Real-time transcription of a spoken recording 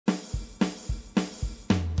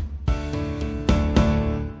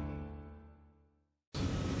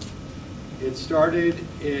It started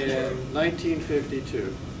in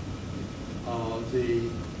 1952. The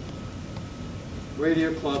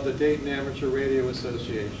radio club, the Dayton Amateur Radio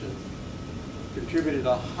Association, contributed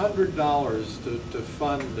 $100 to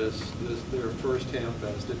fund their first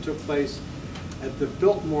Hamfest. It took place at the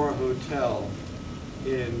Biltmore Hotel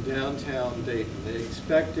in downtown Dayton. They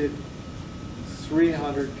expected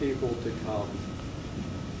 300 people to come.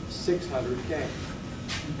 600 came.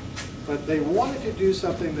 But they wanted to do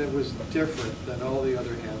something that was different than all the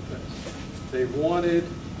other Hamfests. They wanted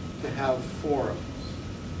to have forums.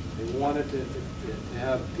 They wanted to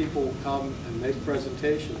have people come and make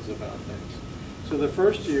presentations about things. So the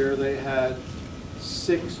first year they had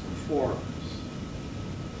 6 forums.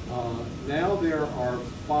 Now there are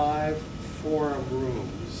 5 forum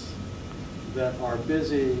rooms that are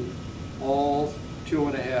busy all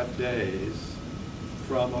 2.5 days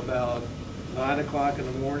from about 9 o'clock in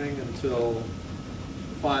the morning until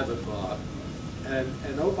 5 o'clock.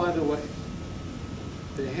 And oh, by the way,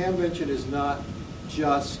 the Hamvention is not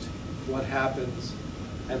just what happens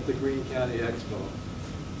at the Greene County Expo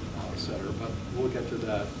Center, but we'll get to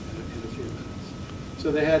that in a few minutes.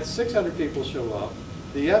 So they had 600 people show up.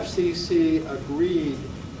 The FCC agreed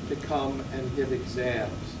to come and give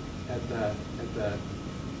exams at that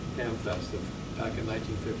Hamfest back in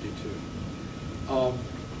 1952.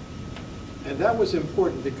 And that was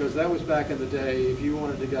important because that was back in the day, if you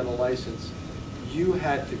wanted to get a license, you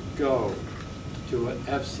had to go to an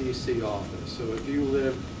FCC office. So if you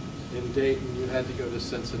lived in Dayton, you had to go to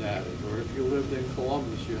Cincinnati. Or if you lived in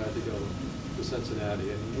Columbus, you had to go to Cincinnati.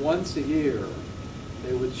 And once a year,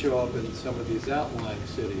 they would show up in some of these outlying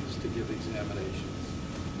cities to give examinations.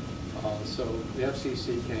 So the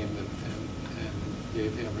FCC came and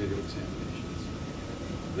gave ham radio examinations.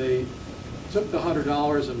 They took the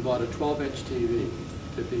 $100 and bought a 12-inch TV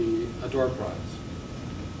to be a door prize.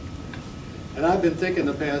 And I've been thinking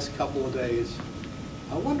the past couple of days,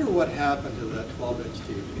 I wonder what happened to that 12-inch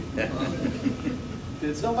TV.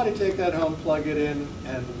 Did somebody take that home, plug it in,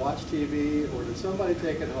 and watch TV, or did somebody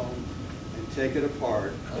take it home and take it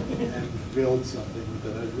apart and build something with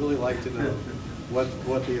it? I'd really like to know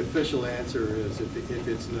what the official answer is if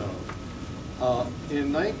it's known.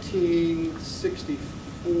 In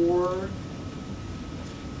 1964,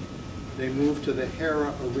 they moved to the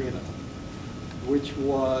Hara Arena, which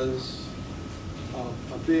was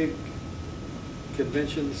a big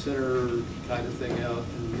convention center kind of thing out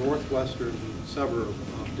in the northwestern suburb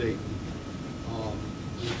of Dayton,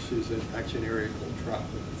 which is actually an area called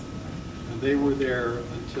Trotwood. And they were there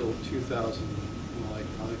until 2000, like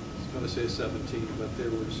I was going to say 17, but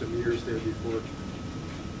there were some years there before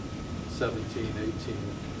 17, 18,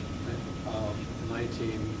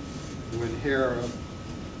 19, when Hara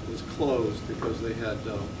was closed because they had,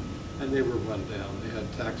 and they were run down. They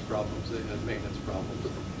had tax problems, they had maintenance problems.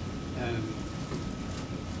 And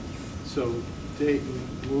so Dayton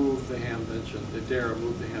moved the Hamvention, Dara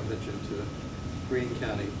moved the Hamvention to Greene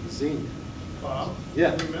County, Xenia. Bob,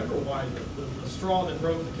 yeah. I remember why the straw that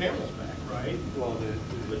broke the camel's back, right? Well,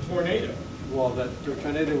 the tornado. Well, the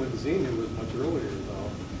tornado in Xenia was much earlier, though.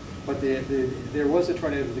 But there was a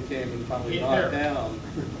tornado that came and finally knocked down.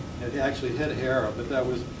 It actually hit Hara, but that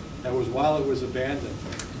was while it was abandoned.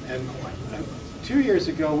 And 2 years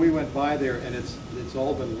ago, we went by there, and it's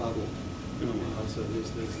all been leveled. So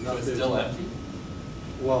there's nothing. So it's still empty?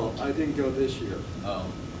 Well, I didn't go this year. Oh.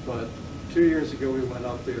 But 2 years ago, we went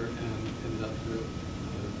up there, and the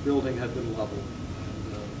building had been leveled.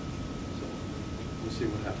 And so we'll see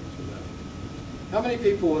what happens with that. How many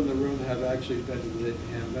people in the room have actually been to the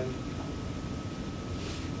Hamvention?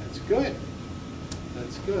 That's good.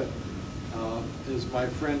 That's good. As my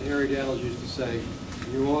friend Harry Daniels used to say,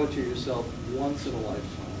 you owe it to yourself once in a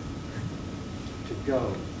lifetime to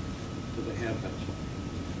go to the Hamvention.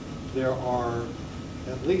 There are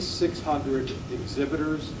at least 600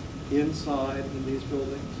 exhibitors inside in these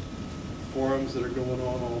buildings, forums that are going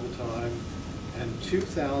on all the time, and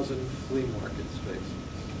 2,000 flea market spaces.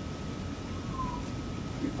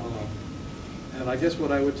 And I guess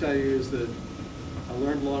what I would tell you is that I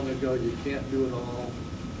learned long ago you can't do it all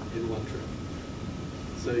in one trip.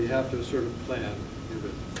 So you have to sort of plan your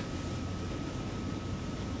visit.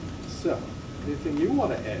 So, anything you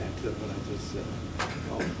want to add to what I just said?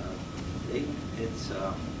 Well, it's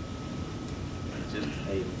just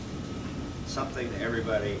something that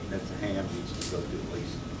everybody that's a ham needs to go to at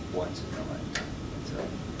least once in their lifetime.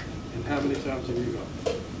 And how many times have you gone?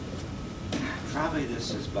 Probably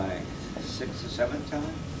this is my 6th or 7th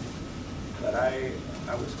time, but I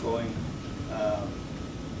was going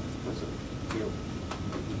was a field.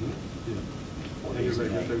 Mm-hmm. Yeah. And Seems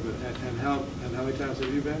like you're pretty good. And how many times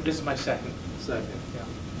have you been? This is my second. Second. Yeah.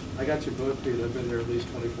 I got you both beat. I've been there at least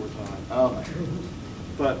 24 times. Oh, my.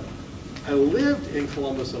 But I lived in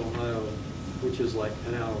Columbus, Ohio, which is like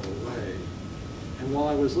an hour away. And while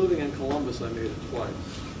I was living in Columbus, I made it twice.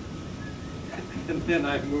 And then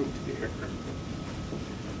I moved here.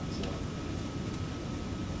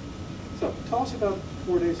 So tell us about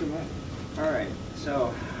 4 days in May. All right,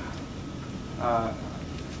 so,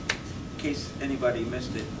 in case anybody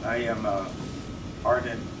missed it, I am a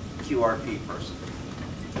ardent QRP person.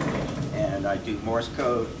 And I do Morse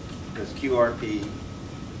code because QRP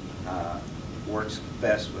works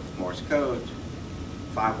best with Morse code,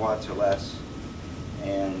 5 watts or less.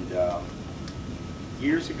 And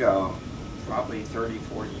years ago, probably 30,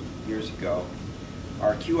 40 years ago,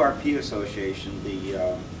 our QRP association,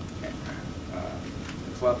 the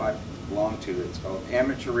club I belong to, it's called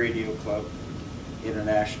Amateur Radio Club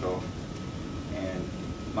International, and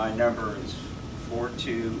my number is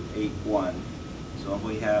 4281. So when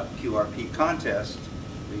we have QRP contest,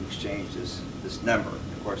 we exchange this number.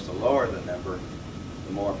 Of course, the lower the number,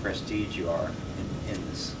 the more prestige you are in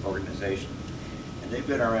this organization. And they've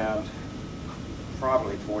been around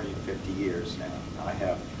probably 40 to 50 years now. I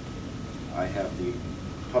have the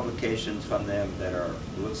publications from them that are,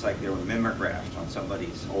 looks like they were mimeographed on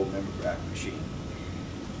somebody's old mimeograph machine.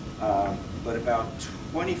 But about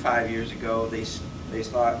 25 years ago, they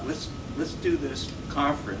thought, let's do this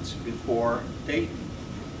conference before Dayton.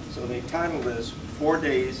 So they titled this 4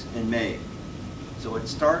 Days in May. So it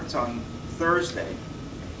starts on Thursday,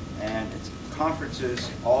 and it's conferences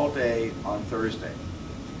all day on Thursday.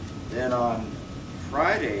 Then on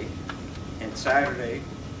Friday and Saturday,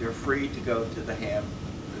 you're free to go to the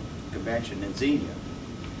convention in Xenia.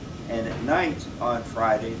 And at night on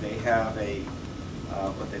Friday, they have a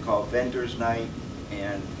what they call vendors night,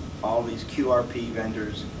 and all these QRP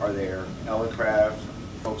vendors are there, Elecraft,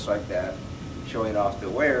 folks like that, showing off their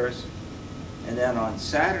wares. And then on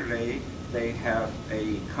Saturday, they have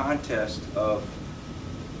a contest of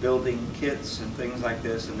building kits and things like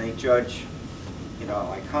this, and they judge, you know,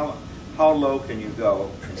 like how low can you go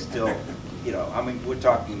and still, you know, I mean, we're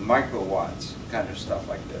talking microwatts kind of stuff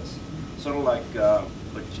like this. Sort of like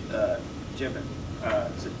what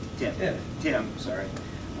Tim, sorry,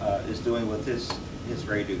 is doing with his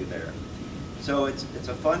radio there. So it's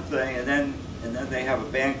a fun thing, and then they have a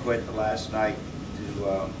banquet the last night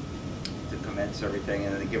to commence everything,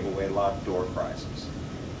 and then they give away a lot of door prizes.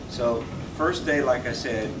 So first day, like I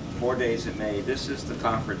said, 4 days in May. This is the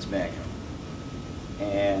conference manual,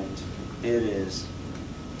 and it is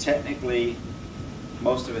technically,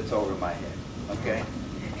 most of it's over my head. Okay.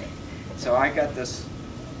 So I got this.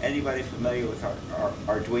 Anybody familiar with our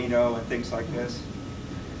Arduino and things like this?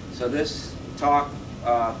 So this talk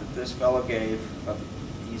that this fellow gave,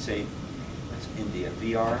 it's India,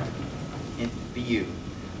 VU.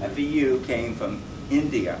 A VU came from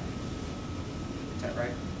India. Is that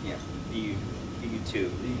right? Yeah, VU2.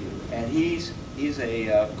 And he's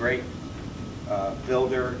a great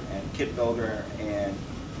builder and kit builder, and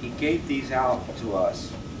he gave these out to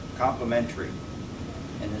us, complimentary.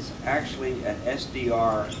 And it's actually an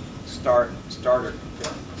SDR starter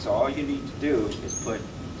kit. So all you need to do is put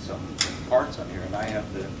some parts on here, and I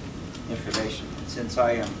have the information. And since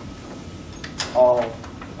I am all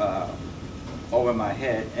over my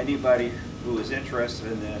head, anybody who is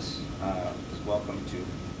interested in this is welcome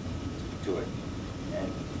to it.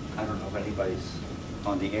 And I don't know if anybody's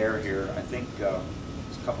on the air here. I think there's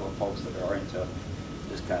a couple of folks that are into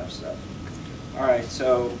this kind of stuff. All right,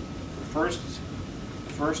 so the first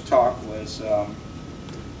talk was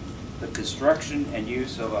the construction and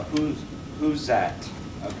use of a who's that,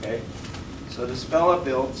 okay? So this fella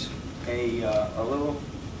built a little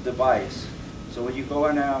device. So when you go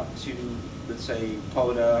on out to, let's say,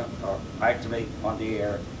 POTA or Activate on the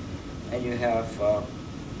Air, and you have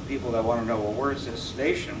people that want to know, well, where's this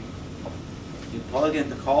station? You plug in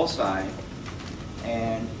the call sign,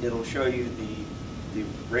 and it'll show you the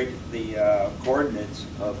coordinates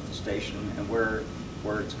of the station and where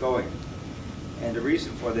it's going. And the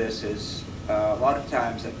reason for this is a lot of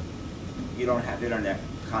times that you don't have internet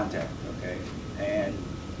contact, okay? And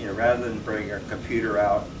you know, rather than bring your computer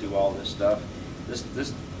out and do all this stuff, this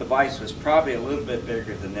device was probably a little bit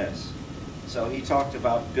bigger than this. So he talked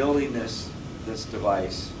about building this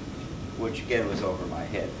device, which again was over my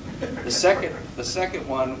head. The second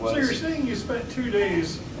one was. So you're saying you spent 2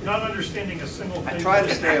 days not understanding a single thing? I tried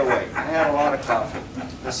to stay awake. I had a lot of coffee.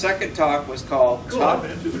 The second talk was called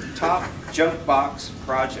Top Junk Box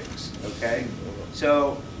Projects. Okay,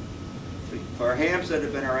 so for hams that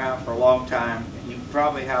have been around for a long time,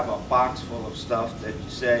 probably have a box full of stuff that you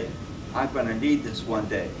say, I'm going to need this one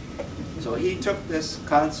day. So he took this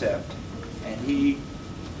concept and he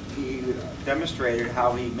demonstrated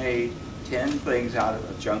how he made 10 things out of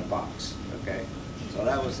a junk box. Okay, so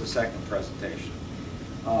that was the second presentation.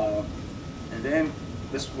 And then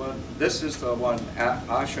this is the one,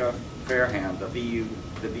 Asha Farham, the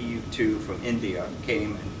VU2 from India,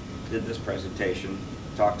 came and did this presentation,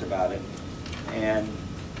 talked about it. And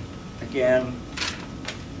again,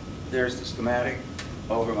 there's the schematic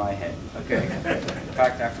over my head, okay? In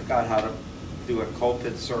fact, I forgot how to do a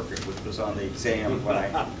Colpit circuit, which was on the exam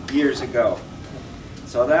years ago.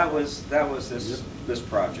 So that was this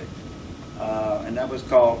project. And that was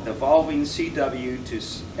called Evolving CW to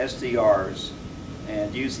SDRs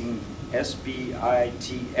and using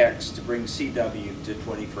SBITX to bring CW to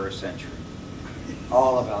 21st century.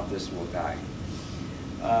 All about this little guy.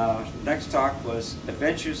 Next talk was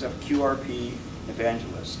Adventures of QRP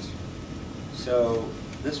Evangelist. So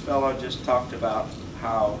this fellow just talked about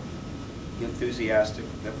how enthusiastic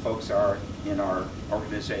the folks are in our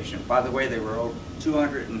organization. By the way, there were over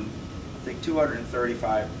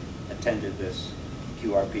 235 attended this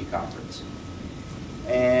QRP conference.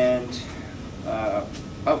 And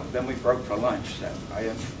then we broke for lunch.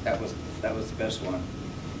 That was the best one.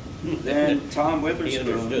 Then Tom Witherspoon. He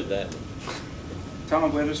understood that.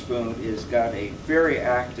 Tom Witherspoon has got a very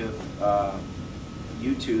active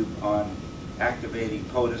YouTube on activating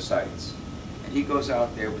POTA sites. And he goes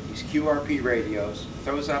out there with these QRP radios,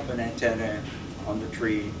 throws up an antenna on the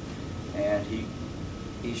tree, and he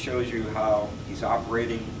shows you how he's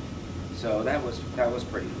operating. So that was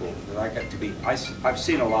pretty cool. I got to be I've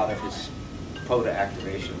seen a lot of his POTA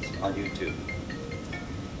activations on YouTube.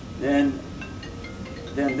 Then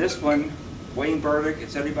this one, Wayne Burdick.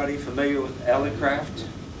 Is anybody familiar with Allicraft?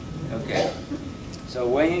 Okay. So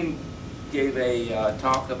Wayne gave a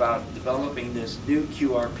talk about developing this new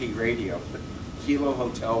QRP radio, the Kilo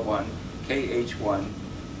Hotel 1, KH1.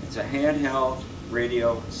 It's a handheld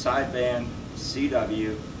radio, sideband,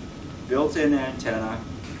 CW, built-in antenna,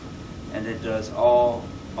 and it does all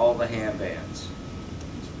the ham bands.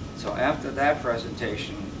 So after that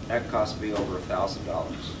presentation, that cost me over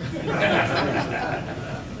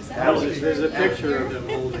 $1,000. There's a picture of him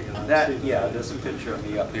holding it. Yeah, there's a picture of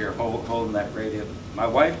me up here holding that radio. My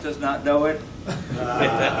wife does not know it, but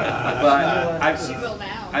She will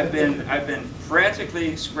now. I've been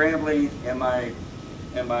frantically scrambling in my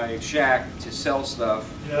shack to sell stuff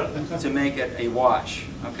to make it a wash.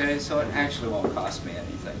 Okay, so it actually won't cost me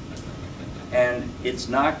anything, and it's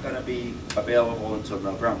not going to be available until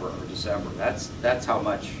November or December. That's how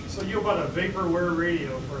much. So you bought a vaporware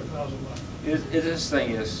radio for $1,000. This thing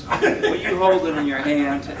is, when you hold it in your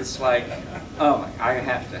hand, it's like, oh my, I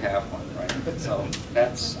have to have one, right? So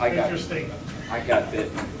Interesting. I got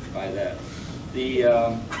bitten by that.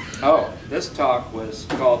 This talk was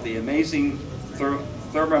called The Amazing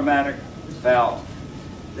Thermomatic Valve.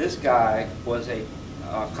 This guy was a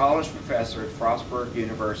college professor at Frostburg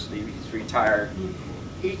University. He's retired.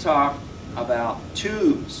 He talked about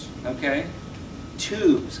tubes, okay?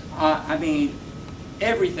 Tubes. I mean,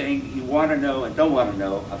 everything you want to know and don't want to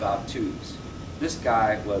know about tubes. This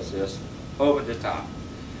guy was just over the top.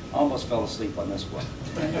 Almost fell asleep on this one.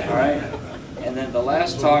 All right? And then the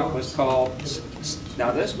last talk was called,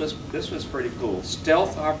 now this was pretty cool,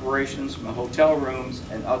 Stealth Operations from Hotel Rooms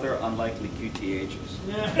and Other Unlikely QTHs.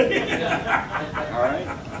 All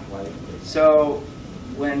right? So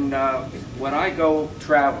when I go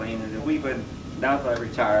traveling, and now that I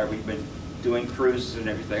retired, we've been doing cruises and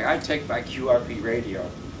everything, I take my QRP radio.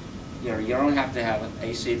 You know, you don't have to have an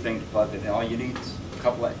AC thing to plug it in. All you need is a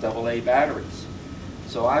couple of AA batteries.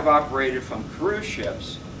 So I've operated from cruise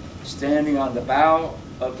ships, standing on the bow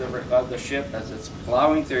of the ship as it's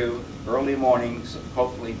plowing through early morning, so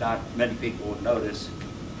hopefully not many people will notice,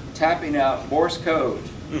 tapping out Morse code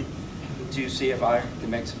to see if I can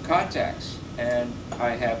make some contacts. And I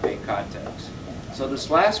have made contacts. So this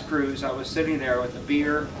last cruise, I was sitting there with a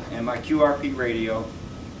beer and my QRP radio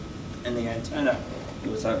and the antenna. It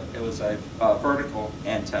was a vertical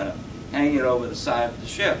antenna hanging over the side of the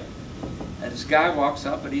ship. And this guy walks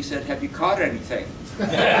up and he said, "Have you caught anything?"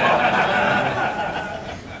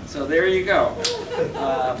 So there you go.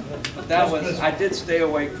 I did stay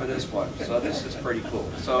awake for this one, so this is pretty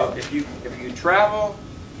cool. So if you travel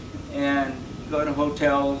and you go to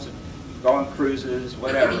hotels, go on cruises,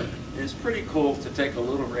 whatever, it's pretty cool to take a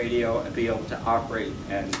little radio and be able to operate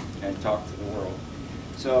and talk to the world.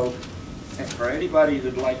 So for anybody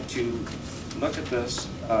who'd like to look at this,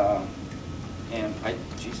 and I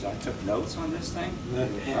took notes on this thing.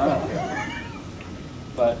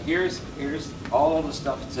 But here's all the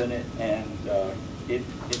stuff that's in it, and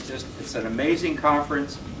it's an amazing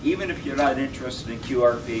conference. Even if you're not interested in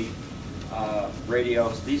QRP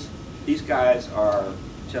radios, these guys are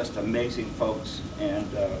just amazing folks,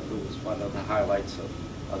 and it was one of the highlights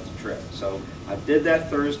of the trip. So I did that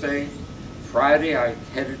Thursday. Friday I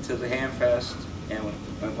headed to the Hamfest, and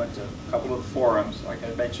I went to a couple of the forums, like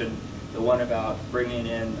I mentioned, the one about bringing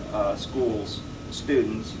in schools,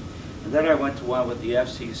 students, and then I went to one with the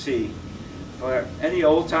FCC. For any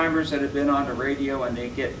old timers that have been on the radio and they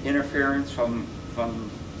get interference from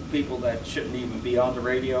people that shouldn't even be on the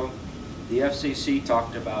radio, the FCC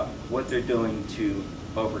talked about what they're doing to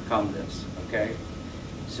overcome this. Okay,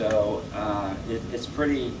 so it's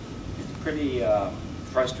pretty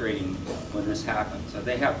frustrating when this happens. So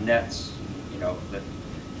they have nets, you know, that,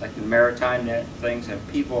 like the maritime net things, and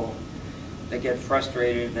people, they get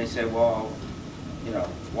frustrated and they say, well, you know,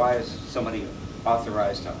 why is somebody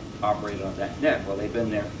authorized to operate on that net? Well, they've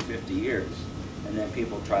been there for 50 years, and then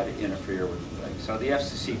people try to interfere with the thing. So the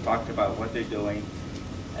FCC talked about what they're doing,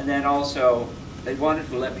 and then also they wanted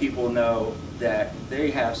to let people know that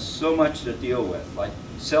they have so much to deal with, like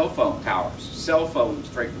cell phone towers, cell phone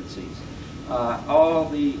frequencies, all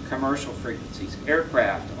the commercial frequencies,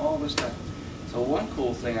 aircraft, all this stuff. So one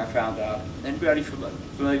cool thing I found out, anybody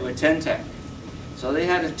familiar with Ten-Tech? So they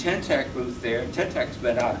had a Ten-Tech booth there, and Ten-Tech's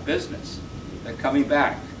been out of business. They're coming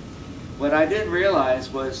back. What I didn't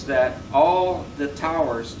realize was that all the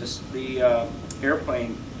towers, the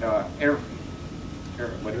airplane, air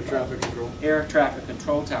traffic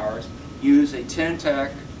control towers, use a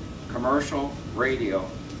Ten-Tech commercial radio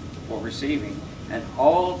for receiving, and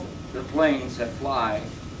all the planes that fly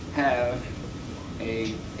have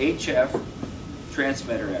a HF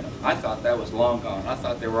transmitter in them. I thought that was long gone. I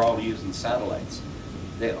thought they were all using satellites.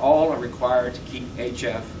 They all are required to keep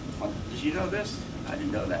HF on. Did you know this? I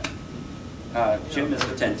didn't know that. Jim is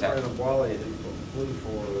a Ten-Tech. A friend of Wally that flew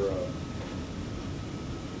for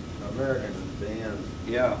American band.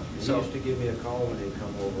 Yeah. He used to give me a call when he'd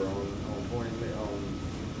come over on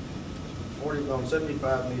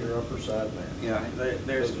 75 meter upper sideband. Yeah,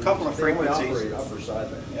 there's a couple of frequencies. They only operate upper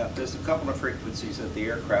sideband. Yeah, there's a couple of frequencies that the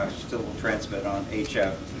aircraft still will transmit on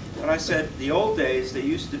HF. But I said, the old days, there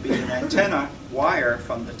used to be an antenna wire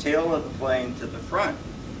from the tail of the plane to the front.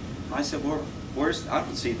 I said, well, I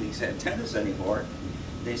don't see these antennas anymore.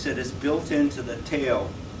 They said it's built into the tail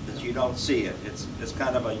that you don't see it. It's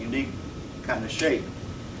kind of a unique kind of shape.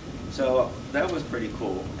 So that was pretty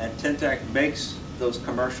cool. And Ten-Tech makes those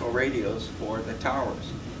commercial radios for the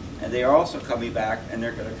towers. And they are also coming back, and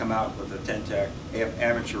they're going to come out with a Ten-Tech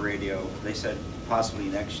amateur radio, they said possibly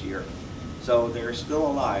next year. So they're still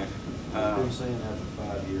alive. I've been saying that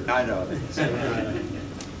for 5 years. I know.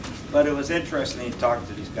 But it was interesting to talk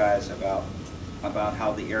to these guys about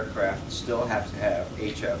how the aircraft still have to have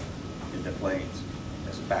HF in the planes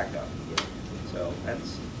as a backup. So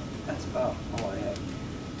that's about all I have.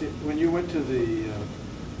 When you went to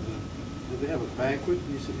did they have a banquet?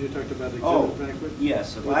 You said you talked about the exhibit banquet?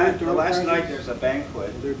 Yes. The last night there's a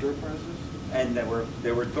banquet. Were there door prizes? And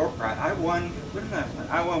there were door prizes. I won. What did I win?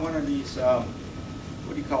 I won one of these.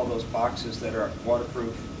 What do you call those boxes that are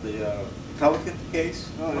waterproof? The Pelican case.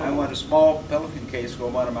 Oh, yeah. I won a small Pelican case for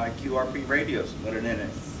one of my QRP radios. Put it in it.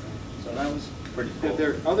 So that was pretty cool. Yeah,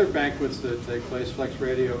 there are other banquets that take place. Flex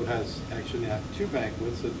Radio has actually have 2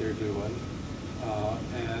 banquets that they're doing,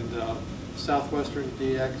 and Southwestern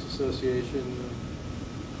DX Association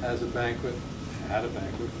has a banquet, had a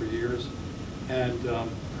banquet for years, and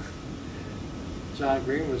John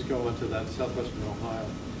Green was going to that, Southwestern Ohio,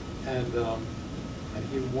 and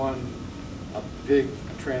he won a big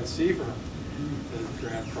transceiver as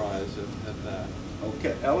grand prize at that.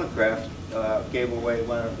 Okay, Ellencraft gave away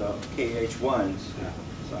one of the KH1s, Yeah.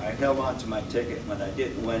 so I held on to my ticket. When I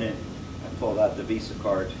didn't win it, I pulled out the Visa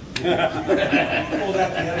card. Pulled out the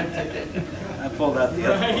other ticket. I pulled out the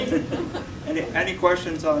other one. Any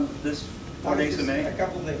questions on this 4 days of May? A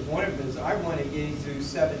couple of things. One of them is I won a Yaesu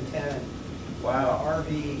 710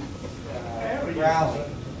 RV rally.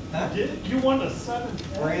 Huh? You won a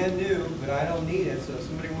 710? Brand new, but I don't need it, so if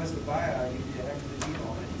somebody wants to buy it, I'll give you an extra deal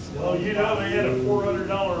on it. Still Well, you know, they had a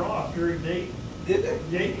 $400 off during date. Did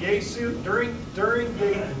they? Yaesu during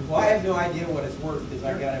date. Well, I have no idea what it's worth because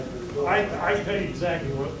I got it for I pay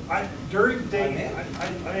exactly what, during date,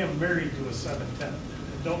 I am married to a 710.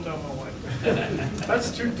 Don't tell my wife.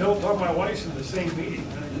 That's true, don't tell my wife's in the same meeting.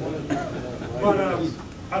 But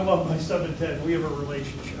I love my 710, we have a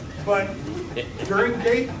relationship. But during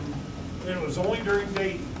date, and it was only during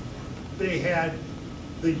date, they had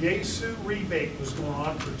the Yaesu rebate was going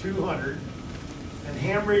on for $200, and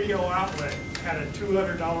ham radio outlet had a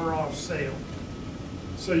 $200 off sale.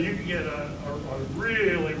 So you could get a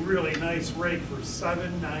really, really nice rake for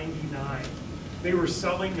 $7.99. They were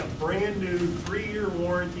selling a brand new 3-year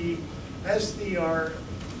warranty SDR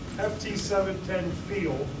FT710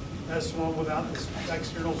 Field, that's one without the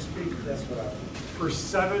external speaker. That's what I. For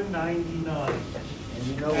 $7.99. And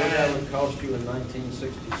you know what that would cost you in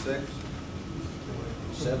 1966?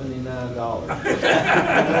 $79. You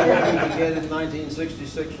know what you could get in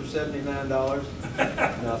 1966 for $79?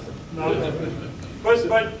 Nothing.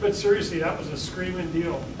 But seriously, that was a screaming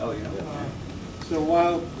deal. Oh, yeah. So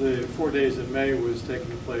while the 4 days in May was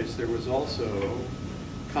taking place, there was also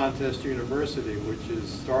Contest University, which is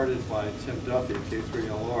started by Tim Duffy,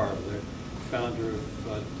 K4LR, the founder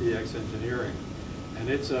of DX Engineering. And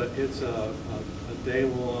it's a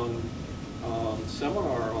day-long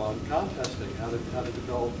seminar on contesting, how to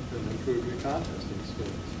develop and improve your contesting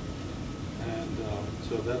skills. And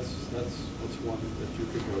so that's one that you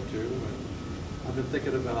could go to. And I've been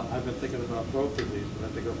thinking about both of these, but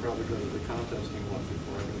I think I'll probably go to the contesting one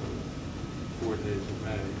before I go to the 4 days in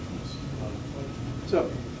May. So,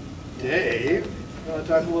 Dave, you want to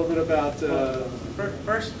talk a little bit about...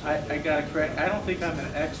 First, I got to correct, I don't think I'm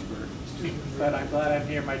an expert, but I'm glad I'm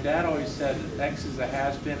here. My dad always said that X is a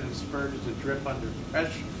has-been and Spurge is a drip under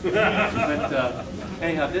pressure. But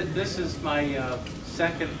anyhow, this is my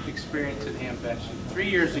second experience at Hamvention. 3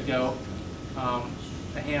 years ago,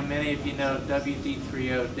 many of you know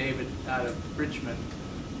WD3O, David out of Richmond,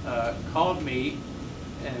 called me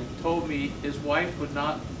and told me his wife would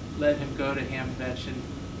not let him go to Hamvention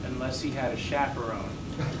unless he had a chaperone.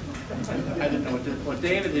 I didn't know what this, well,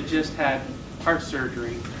 David had just had heart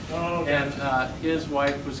surgery, and his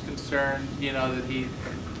wife was concerned, that he'd,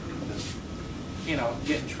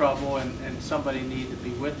 get in trouble and somebody needed to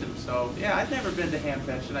be with him. So yeah, I'd never been to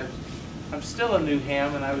Hamvention. I'm still a new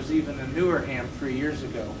ham, and I was even a newer ham 3 years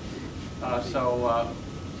ago.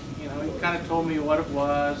 He kind of told me what it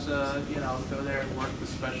was, go there and work the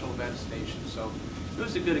special event station. So it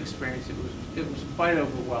was a good experience. It was quite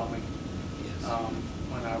overwhelming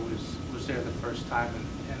when I was there the first time,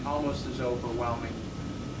 and almost as overwhelming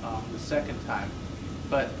the second time.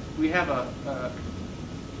 But we have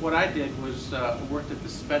what I did was worked at the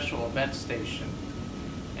special event station,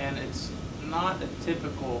 and it's not a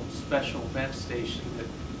typical special event station that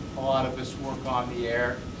a lot of us work on the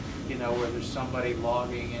air, where there's somebody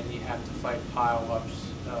logging and you have to fight pile-ups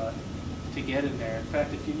to get in there. In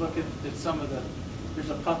fact, if you look at some of there's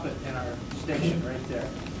a puppet in our station right there.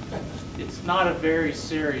 It's not a very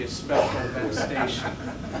serious special event station.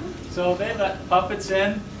 So they let puppets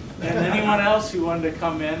in, and anyone else who wanted to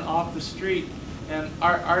come in off the street. And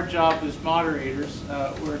our job as moderators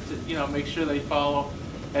were to make sure they follow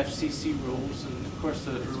FCC rules, and of course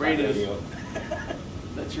the radios.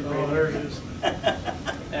 That's your radio. Oh, there it is.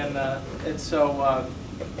 And so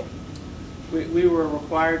we were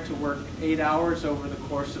required to work 8 hours over the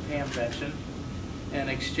course of Hamvention. In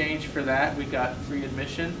exchange for that, we got free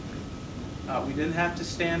admission. We didn't have to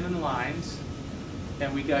stand in lines,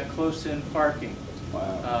 and we got close-in parking.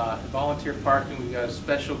 Wow. Volunteer parking. We got a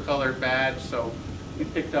special colored badge, so we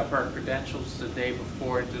picked up our credentials the day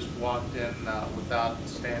before and just walked in without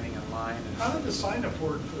standing in line. How did the sign-up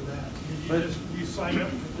work for that? Did you sign up?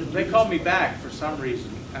 They called me back for some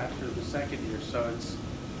reason after the second year, so it's.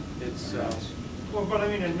 Well, but I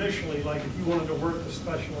mean, initially, like if you wanted to work the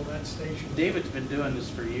special event station. David's been doing this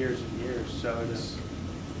for years and years, so it's,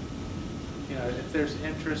 if there's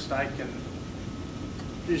interest, I can.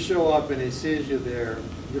 If you show up and he sees you there,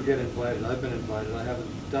 you'll get invited. I've been invited. I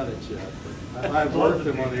haven't done it yet, but I've worked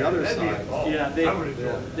them on the other side. Yeah,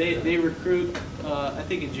 they recruit, I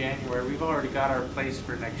think in January. We've already got our place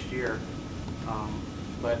for next year.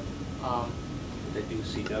 But They do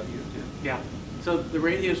CW too. yeah, so the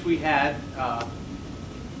radios we had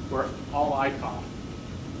were all ICOM.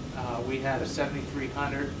 We had a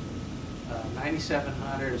 7300,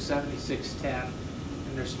 9700, a 7610,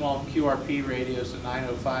 and their small QRP radios, the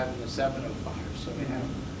 905 and the 705. So we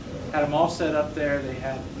had them all set up there. They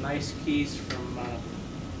had nice keys from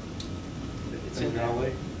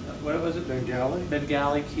Bengali. What was it? Bengali?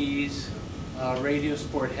 Bengali keys, Radio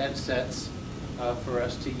Sport headsets for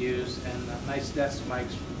us to use, and nice desk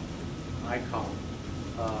mics from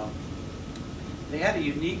ICOM. They had a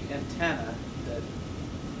unique antenna that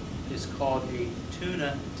is called a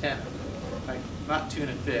tuna antenna. Like, not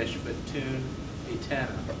tuna fish, but tune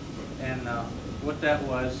antenna. And what that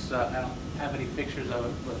was, I don't have any pictures of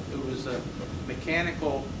it, but it was a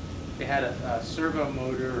mechanical, they had a servo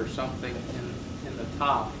motor or something in the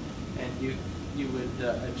top, and you would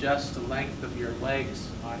adjust the length of your legs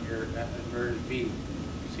on your inverted V.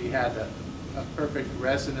 So you had a perfect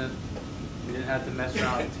resonant. You didn't have to mess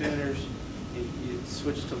around with tuners. You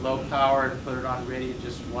switch to low power and put it on ready and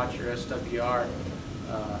just watch your SWR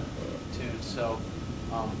tune. So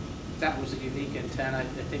that was a unique antenna. I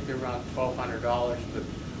think they're around $1,200, but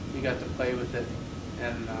we got to play with it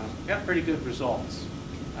and got pretty good results,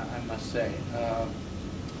 I must say.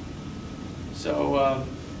 So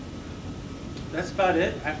that's about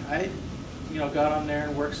it. I got on there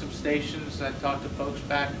and worked some stations. I talked to folks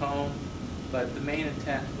back home, but the main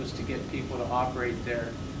intent was to get people to operate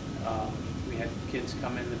there. We had kids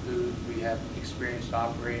come in the booth. We had experienced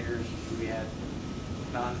operators. We had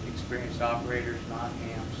non-experienced operators,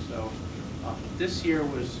 non-hams. So this year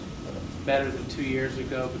was better than 2 years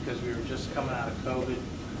ago because we were just coming out of COVID.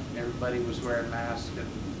 Everybody was wearing masks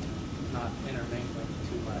and not intermingling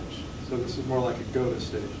too much. So this is more like a go-to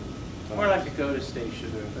station. More like a go-to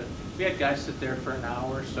station. Yeah. But we had guys sit there for an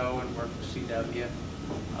hour or so and work with CW.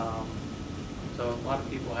 So a lot of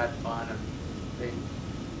people had fun, and they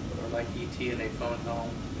were like ET and they phoned home.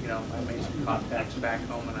 I made some contacts back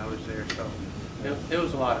home when I was there. So it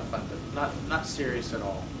was a lot of fun, but not serious at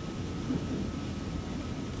all.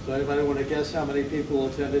 So anybody want to guess how many people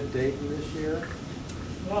attended Dayton this year?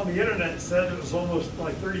 Well, the internet said it was almost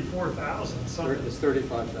like 34,000 something. It's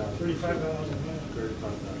 35,000. 35,000, yeah.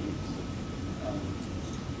 35,000.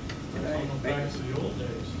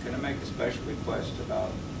 Can I make a special request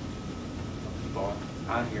about people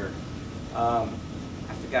on here? I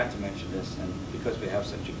forgot to mention this, and because we have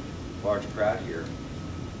such a large crowd here,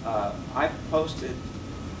 I posted,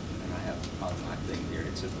 and I have my thing here,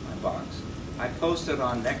 it's in my box. I posted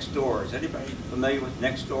on Nextdoor. Is anybody familiar with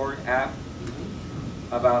Nextdoor app?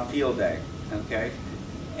 About Field Day, okay?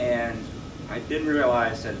 And I didn't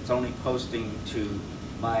realize that it's only posting to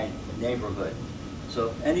my neighborhood. So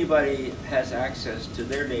if anybody has access to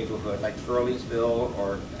their neighborhood, like Furleysville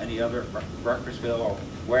or any other, Ruckersville or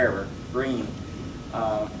wherever, Green,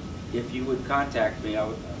 if you would contact me, it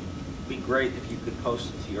would be great if you could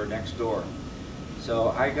post it to your Nextdoor. So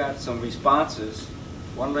I got some responses.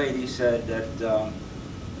 One lady said that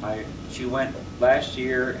she went last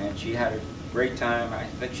year and she had a great time. I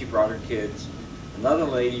think she brought her kids. Another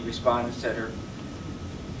lady responded and said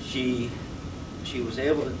she was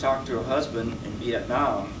able to talk to her husband in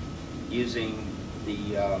Vietnam using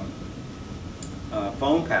the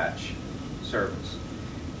phone patch service.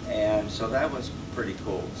 And so that was pretty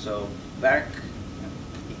cool. So back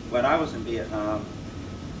when I was in Vietnam,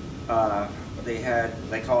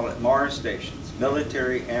 they call it MARS stations,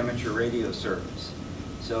 Military Amateur Radio Service.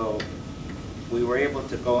 So we were able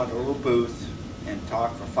to go into a little booth and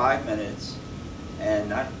talk for 5 minutes. And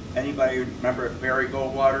not anybody remember Barry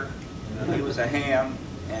Goldwater? He was a ham,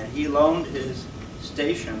 and he loaned his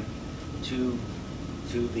station to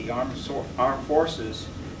the armed forces.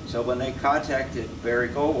 So when they contacted Barry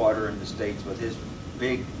Goldwater in the States with his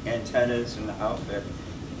big antennas and outfit,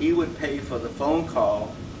 he would pay for the phone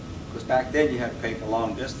call, because back then you had to pay for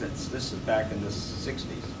long distance. This is back in the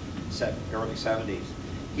 60s, early 70s.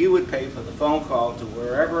 He would pay for the phone call to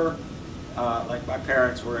wherever, like my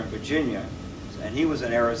parents were in Virginia, and he was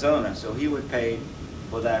in Arizona, so he would pay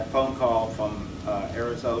for that phone call from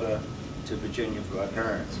Arizona to Virginia for my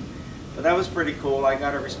parents. But that was pretty cool. I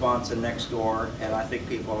got a response in Nextdoor, and I think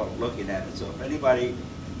people are looking at it. So if anybody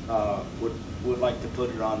would like to put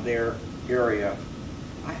it on their area,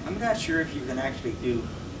 I'm not sure if you can actually do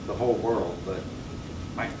the whole world, but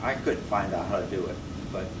I couldn't find out how to do it.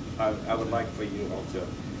 But I would like for you all to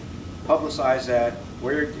publicize that.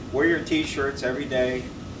 Wear your T-shirts every day,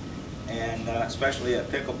 and especially at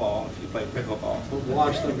pickleball, if you play pickleball.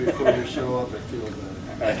 Wash them before you show up at Field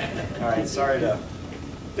Day. All right, sorry to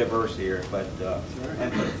diverse here, but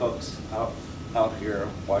and for the folks out here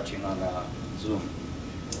watching on Zoom.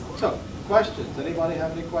 So, questions? Anybody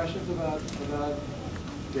have any questions about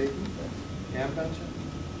Dayton, Hamvention?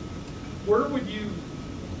 Where would you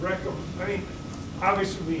recommend? I mean,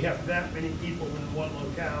 obviously we have that many people in one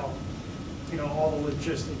locale. All the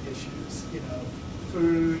logistic issues.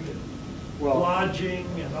 Food, lodging,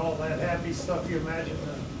 and all that happy stuff. You imagine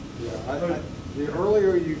that? Yeah, the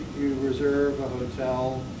earlier you reserve a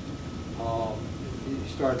hotel, you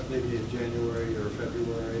start maybe in January or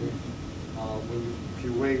February. If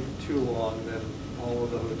you wait too long, then all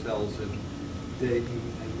of the hotels in Dayton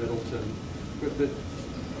and Middleton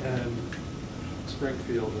and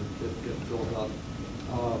Springfield get filled up.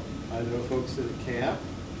 I know folks that camp.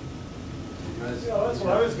 That's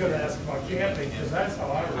what I was going to ask about camping, because that's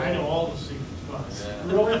how I know all the secret spots.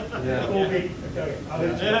 Really? Yeah.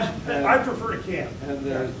 Okay. I prefer to camp.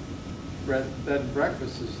 And bed and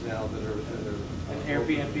breakfasts now that are. And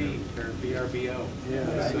Airbnb or VRBO.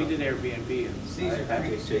 Yeah. We did Airbnb. And Caesar I Creek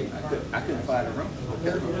did too. State Park. I couldn't find a room.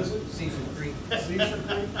 Where is it? Caesar Creek. Caesar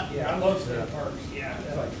Creek? Yeah. I love state Yeah. parks. Yeah.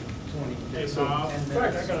 It's like 20. Hey, So- Bob. In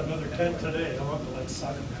fact, I got another tent today. I'll have to let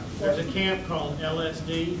Simon know. There's a camp called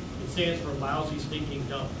LSD. It stands for lousy stinking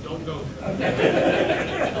dump. Don't go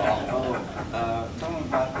there. Tell them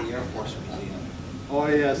about the Air Force Museum. Oh,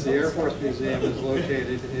 yes, the Air Force Museum is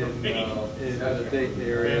located in the Dayton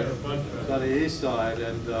area. It's on the east side,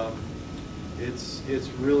 and it's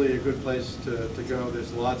really a good place to go.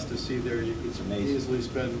 There's lots to see there. You could amazing. easily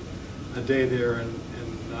spend a day there and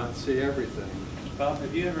not see everything. Bob,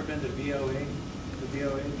 have you ever been to VOA? The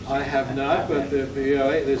VOA? I have not, but the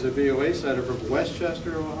VOA, there's a VOA site over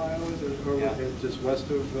Westchester, Ohio, is it, or Yeah. just west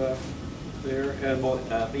of there, and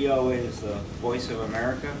VOA is the Voice of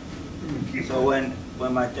America. So when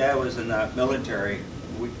my dad was in the military,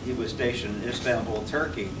 he was stationed in Istanbul,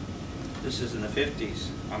 Turkey. This is in the 50s.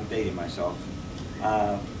 I'm dating myself.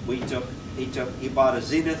 He bought a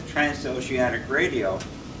Zenith transoceanic radio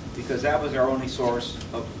because that was our only source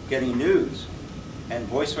of getting news. And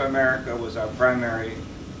Voice of America was our primary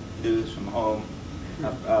news from home.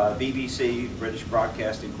 BBC, British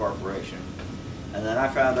Broadcasting Corporation. And then I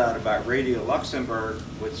found out about Radio Luxembourg,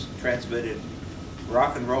 which transmitted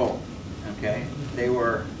rock and roll. Okay, they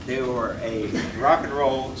were a rock and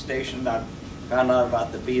roll station. I found out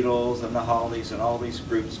about the Beatles and the Hollies and all these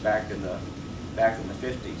groups back in the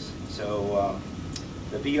 50s. So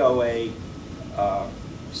the VOA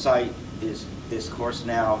site is of course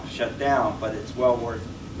now shut down, but it's well worth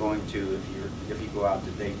going to if you go out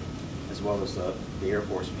to Dayton, as well as the Air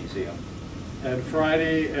Force Museum. And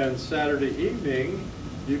Friday and Saturday evening,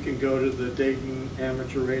 you can go to the Dayton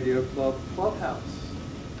Amateur Radio Club Clubhouse,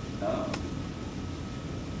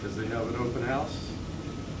 because they have an open house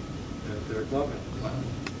at their clubhouse.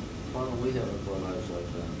 Why don't we have a clubhouse like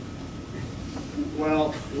that?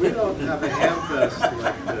 Well, we don't have a Hamfest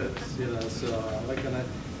like this, you know, so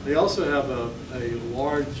they also have a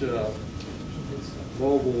large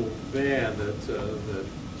mobile van that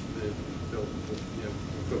they built with, you know,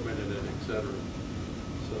 equipment in it, et cetera.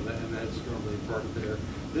 So and that's normally parked there.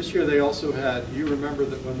 This year they also had, you remember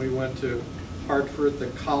that when we went to Hartford, the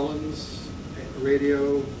Collins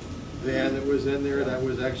radio van that was in there, that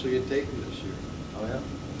was actually at Dayton this year. Oh, yeah?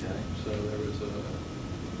 Okay. So there was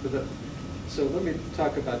so let me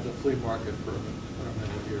talk about the flea market for a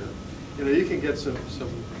minute here. You know, you can get some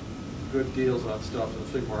good deals on stuff in the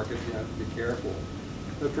flea market. You have to be careful.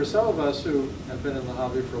 But for some of us who have been in the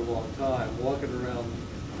hobby for a long time, walking around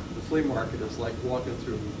the flea market is like walking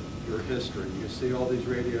through your history. You see all these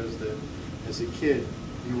radios that, as a kid,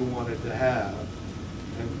 you wanted to have,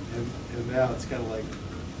 and now it's kind of like,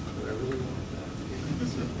 would I really want that?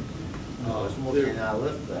 It's more than I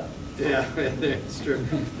lift that. Yeah, it's true.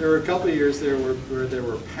 There were a couple of years there where there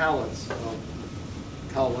were pallets of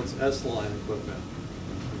Collins S-line equipment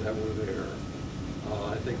that were there.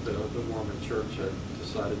 I think the Mormon Church had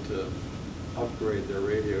decided to upgrade their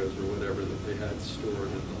radios or whatever that they had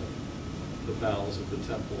stored in the bowels of the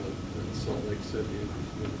temple in Salt Lake City.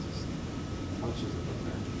 Just bunches of them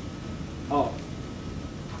there. Oh,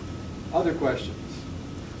 other questions?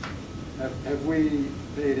 Have we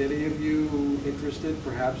made any of you interested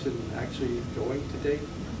perhaps in actually going to Dayton?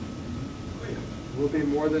 We'll be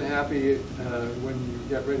more than happy when you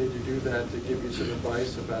get ready to do that to give you some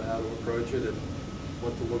advice about how to approach it and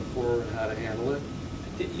what to look for and how to handle it.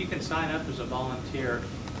 You can sign up as a volunteer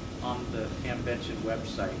on the Hamvention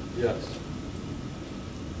website. Yes.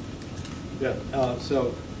 Yeah,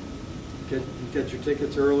 so get your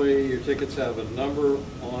tickets early. Your tickets have a number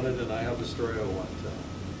on it, and I have a story I want to tell.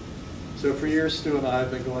 So for years, Stu and I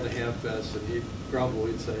have been going to Hamfest, and he'd grumble.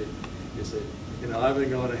 He'd say, you know, I've been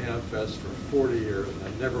going to Hamfest for 40 years, and I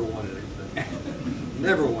never won anything.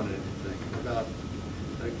 Never won anything. Like,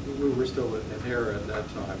 we were still at Hera at that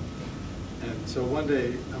time. And so one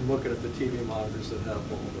day, I'm looking at the TV monitors that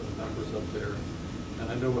have all the numbers up there,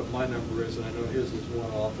 and I know what my number is, and I know his is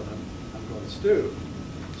one off, and I'm going, Stu,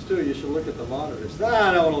 you should look at the monitors. Nah,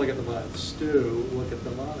 I don't want to look at the monitors. Stu, look at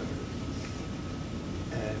the monitors.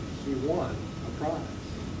 And he won a prize.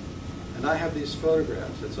 And I have these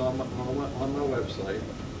photographs. It's on my website.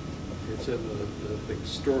 It's in the big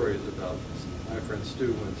stories about my friend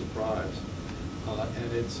Stu wins a prize.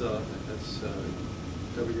 And it's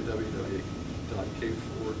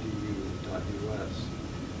www.K4DU.us.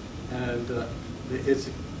 And it's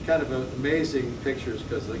kind of amazing pictures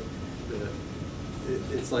because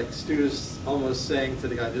it's like Stu's almost saying to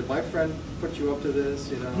the guy, "Did my friend put you up to this?"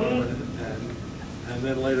 You know, and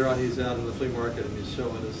then later on he's out in the flea market and he's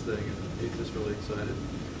showing his thing. he's just really excited.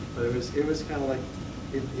 But it was kind of like,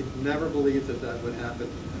 he'd never believed that that would happen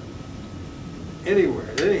anywhere,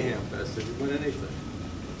 at any Hamfest, if you win anything.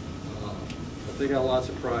 But they got lots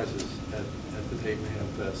of prizes at the Dayton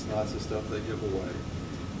Hamfest, lots of stuff they give away.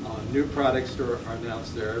 New products are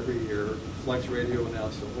announced there every year. Flex Radio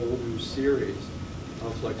announced a whole new series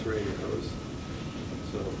of Flex radios.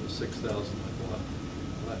 So the 6,000 I bought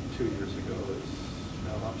 2 years ago is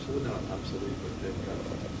now obsolete, not obsolete, but they've got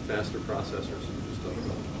faster processors and new stuff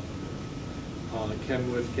going on.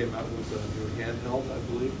 Kenwood came out with a new handheld, I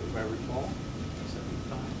believe, if I recall.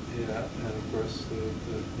 75. Yeah, and of course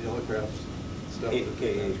the Telegraph stuff.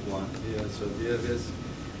 K4DU. Yeah, so yeah, it is.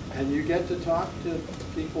 And you get to talk to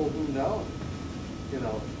people who know,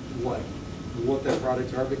 what their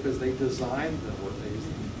products are because they design them or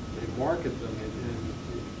they market them, and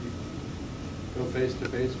you go face to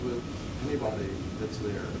face with anybody that's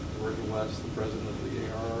there. Gordon West, the president of the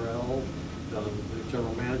ARRL, the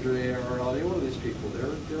general manager of the ARRL, any one of these people,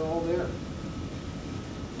 they're all there.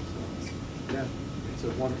 So, yeah, it's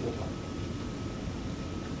a wonderful time.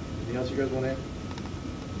 Anything else you guys want to add?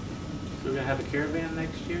 So we're gonna have a caravan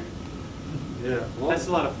next year? Yeah, well, That's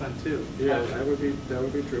a lot of fun too. yeah, that would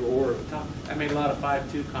be true. Or I made a lot of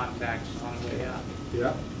 5.2 contacts on the way out.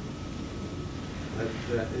 yeah,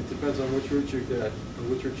 it depends on which route you get or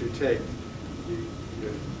which route you take. You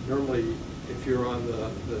normally, if you're on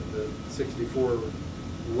the 64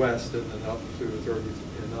 west and then up to 30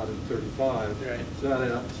 and not in 35, Right.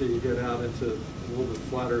 So you get out into a little bit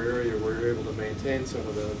flatter area where you're able to maintain some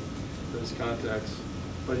of those contacts.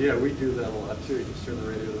 But yeah, we do that a lot too. You just turn the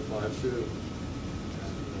radio to 5.2.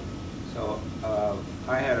 So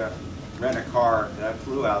I had to rent a car, and I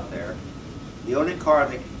flew out there. The only car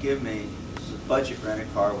they could give me, this is a budget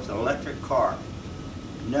rented car, was an electric car.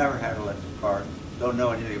 Never had an electric car. Don't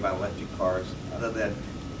know anything about electric cars, other than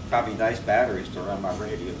probably nice batteries to run my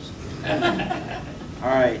radios. All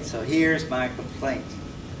right, so here's my complaint.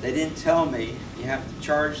 They didn't tell me you have to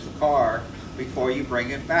charge the car before you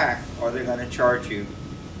bring it back, or they're going to charge you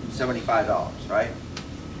 $75, right?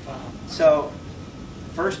 Wow. So,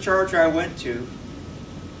 first charger I went to,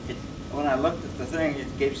 when I looked at the thing,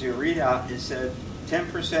 it gives you a readout. It said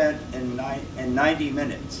 10% in 90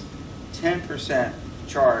 minutes. 10%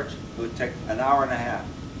 charge would take an hour and a half.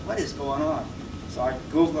 What is going on? So I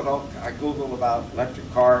Googled about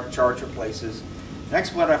electric car charger places.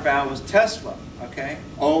 Next one I found was Tesla. Okay,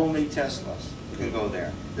 only Teslas can go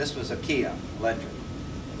there. This was a Kia electric.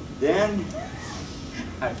 Then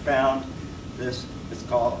I found this. It's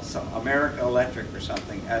called America Electric or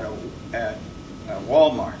something at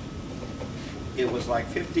Walmart. It was like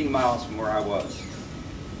 15 miles from where I was.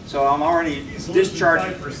 So I'm already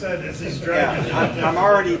discharging. 5% as he's driving. Yeah, I'm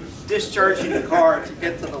already discharging the car to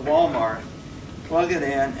get to the Walmart, plug it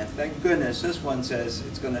in, and thank goodness this one says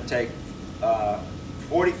it's going to take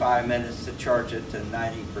 45 minutes to charge it to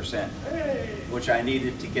 90%, which I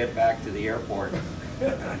needed to get back to the airport.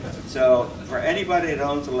 So for anybody that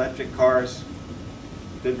owns electric cars,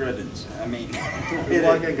 good riddance. I mean,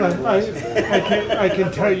 I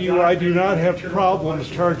can tell you I do not have problems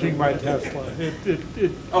charging my Tesla.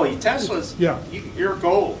 oh, Teslas, yeah. You're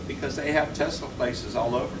gold because they have Tesla places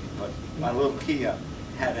all over. But my little Kia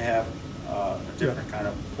had to have a different kind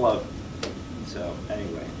of plug. So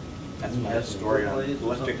anyway, that's my story on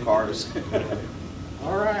electric cars.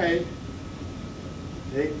 All right.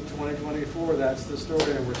 Dayton 2024, that's the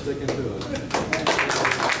story, and we're sticking to it.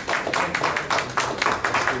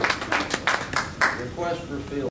 Request for field